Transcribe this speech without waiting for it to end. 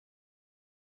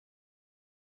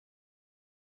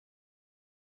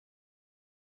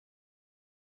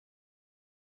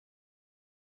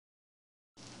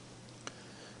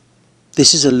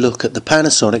This is a look at the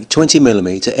Panasonic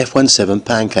 20mm f1.7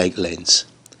 Pancake lens.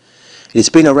 It's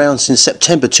been around since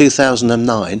September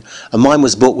 2009 and mine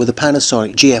was bought with a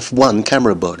Panasonic GF1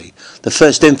 camera body, the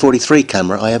first M43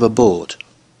 camera I ever bought.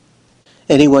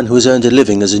 Anyone who has earned a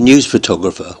living as a news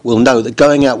photographer will know that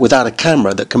going out without a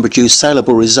camera that can produce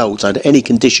saleable results under any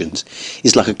conditions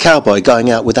is like a cowboy going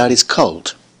out without his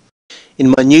colt.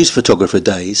 In my news photographer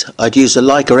days, I'd used a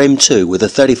Leica M2 with a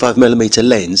 35mm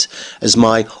lens as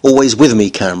my always with me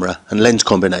camera and lens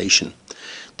combination.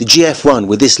 The GF1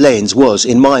 with this lens was,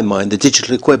 in my mind, the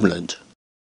digital equivalent.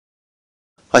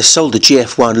 I sold the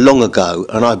GF1 long ago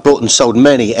and I've bought and sold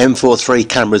many M43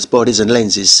 cameras, bodies and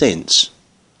lenses since.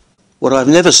 What I've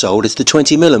never sold is the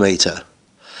 20mm.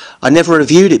 I never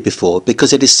reviewed it before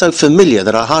because it is so familiar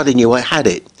that I hardly knew I had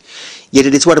it. Yet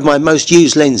it is one of my most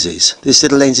used lenses. This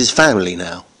little lens is family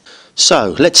now.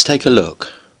 So let's take a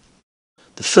look.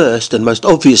 The first and most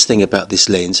obvious thing about this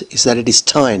lens is that it is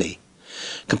tiny.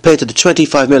 Compared to the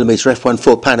 25mm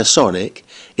f1.4 Panasonic,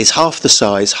 it's half the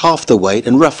size, half the weight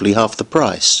and roughly half the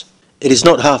price. It is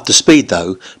not half the speed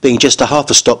though, being just a half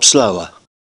a stop slower.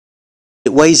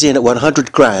 It weighs in at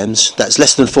 100 grams, that's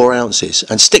less than 4 ounces,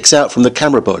 and sticks out from the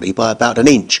camera body by about an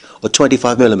inch or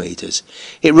 25mm.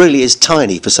 It really is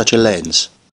tiny for such a lens.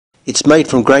 It's made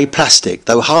from grey plastic,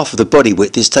 though half of the body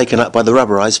width is taken up by the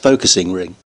rubberized focusing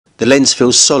ring. The lens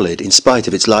feels solid in spite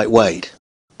of its light weight.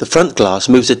 The front glass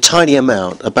moves a tiny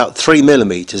amount, about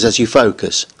 3mm as you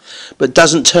focus, but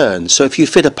doesn't turn, so if you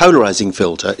fit a polarizing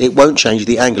filter it won't change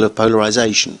the angle of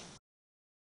polarization.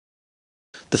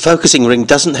 The focusing ring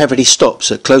doesn't have any stops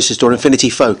at closest or infinity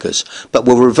focus, but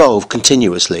will revolve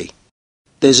continuously.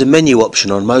 There's a menu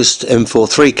option on most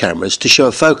M43 cameras to show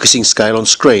a focusing scale on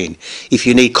screen if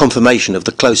you need confirmation of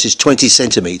the closest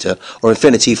 20cm or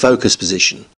infinity focus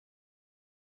position.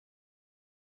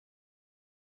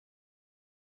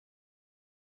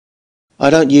 I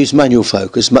don't use manual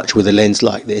focus much with a lens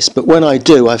like this, but when I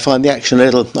do I find the action a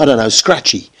little,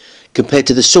 scratchy, compared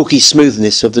to the silky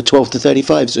smoothness of the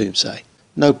 12-35 zoom, say.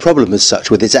 No problem as such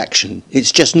with its action,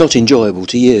 it's just not enjoyable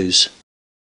to use.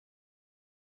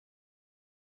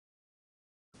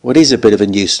 What is a bit of a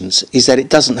nuisance is that it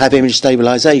doesn't have image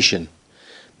stabilisation.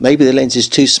 Maybe the lens is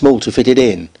too small to fit it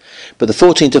in, but the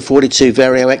 14-42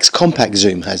 Vario X compact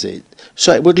zoom has it,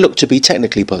 so it would look to be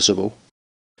technically possible.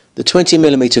 The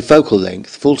 20mm focal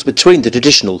length falls between the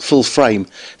traditional full frame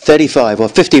 35 or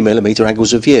 50mm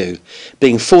angles of view,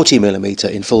 being 40mm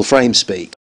in full frame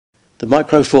speak. The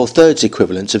Micro Four Thirds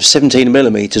equivalents of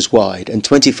 17mm wide and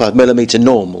 25mm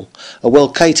normal are well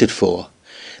catered for.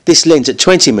 This lens at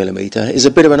 20mm is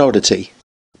a bit of an oddity,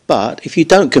 but if you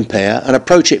don't compare and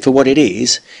approach it for what it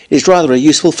is rather a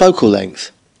useful focal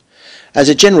length. As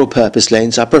a general purpose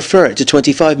lens I prefer it to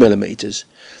 25mm.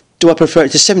 Do I prefer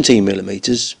it to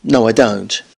 17mm? No, I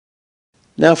don't.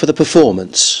 Now for the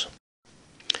performance.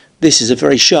 This is a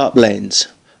very sharp lens.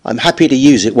 I'm happy to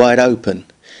use it wide open.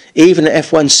 Even at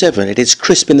f1.7 it is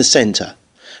crisp in the centre.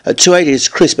 At 280 it is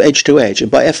crisp edge to edge, and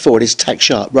by f4 it is tack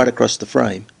sharp right across the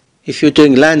frame. If you're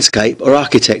doing landscape or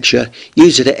architecture,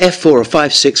 use it at f4 or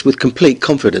 5.6 with complete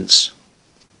confidence.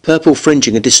 Purple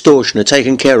fringing and distortion are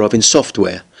taken care of in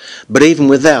software, but even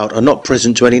without are not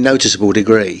present to any noticeable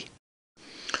degree.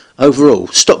 Overall,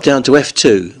 stopped down to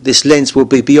f2, this lens will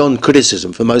be beyond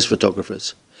criticism for most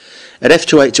photographers. At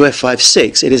f2.8 to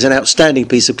f5.6 it is an outstanding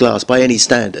piece of glass by any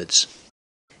standards.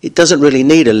 It doesn't really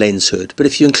need a lens hood, but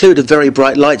if you include a very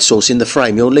bright light source in the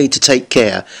frame you'll need to take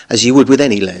care, as you would with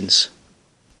any lens.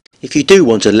 If you do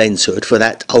want a lens hood for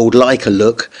that old Leica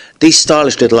look, these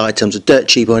stylish little items are dirt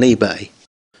cheap on eBay.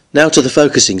 Now to the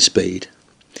focusing speed.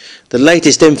 The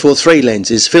latest M43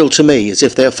 lenses feel to me as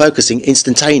if they are focusing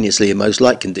instantaneously in most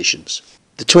light conditions.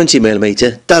 The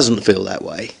 20mm doesn't feel that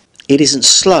way. It isn't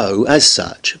slow as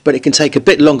such, but it can take a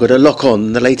bit longer to lock on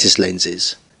than the latest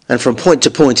lenses. And from point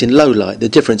to point in low light the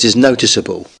difference is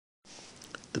noticeable.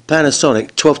 The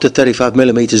Panasonic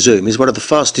 12-35mm zoom is one of the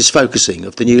fastest focusing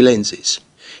of the new lenses.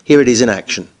 Here it is in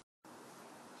action.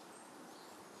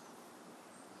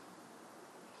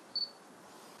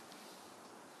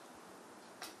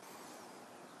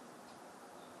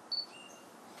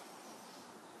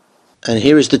 And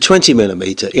here is the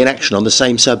 20mm in action on the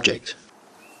same subject.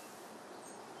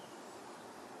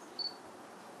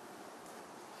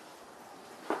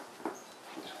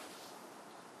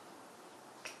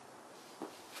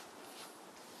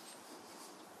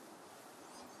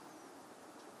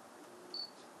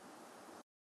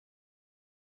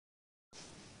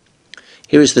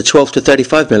 Here is the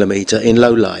 12-35mm in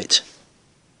low light.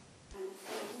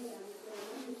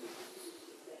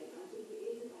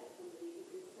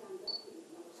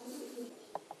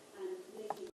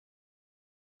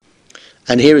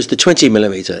 And here is the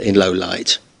 20mm in low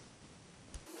light.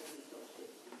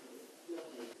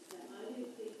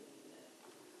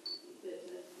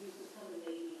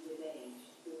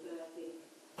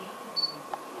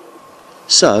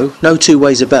 So, no two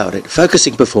ways about it,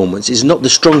 focusing performance is not the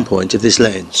strong point of this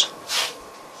lens.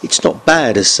 It's not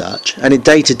bad as such, and in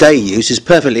day-to-day use is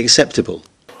perfectly acceptable.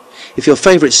 If your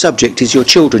favourite subject is your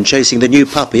children chasing the new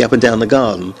puppy up and down the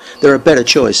garden, there are better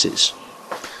choices.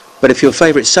 But if your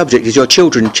favourite subject is your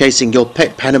children chasing your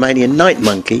pet Panamanian night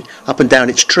monkey up and down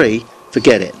its tree,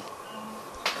 forget it.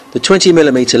 The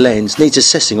 20mm lens needs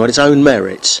assessing on its own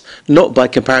merits, not by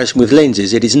comparison with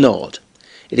lenses it is not.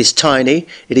 It is tiny,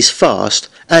 it is fast,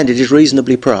 and it is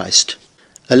reasonably priced.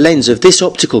 A lens of this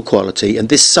optical quality and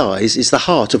this size is the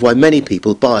heart of why many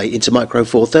people buy into Micro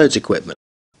Four Thirds equipment.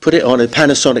 Put it on a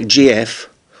Panasonic GF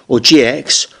or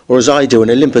GX, or as I do an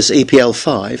Olympus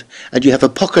EPL5, and you have a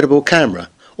pocketable camera,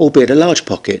 albeit a large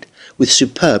pocket, with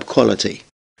superb quality.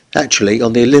 Actually,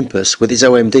 on the Olympus, with its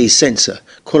OMD sensor,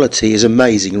 quality is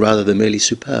amazing rather than merely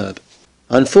superb.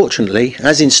 Unfortunately,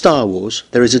 as in Star Wars,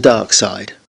 there is a dark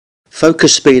side.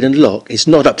 Focus speed and lock is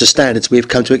not up to standards we have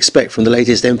come to expect from the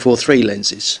latest M4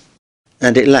 lenses,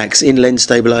 and it lacks in-lens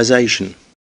stabilisation.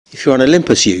 If you're an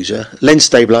Olympus user, lens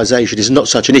stabilisation is not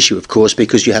such an issue, of course,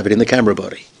 because you have it in the camera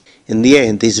body. In the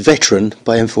end, this veteran,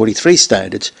 by M43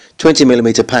 standards,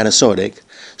 20mm Panasonic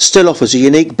still offers a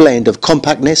unique blend of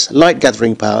compactness, light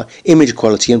gathering power, image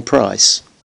quality and price.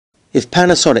 If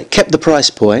Panasonic kept the price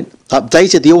point,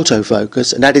 updated the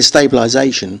autofocus and added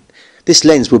stabilisation, this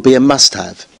lens would be a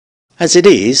must-have. As it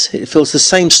is, it fills the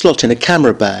same slot in a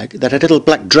camera bag that a little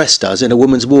black dress does in a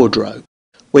woman's wardrobe.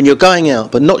 When you're going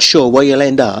out but not sure where you'll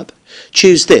end up,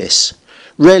 choose this.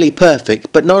 Rarely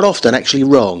perfect, but not often actually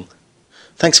wrong.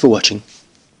 Thanks for watching.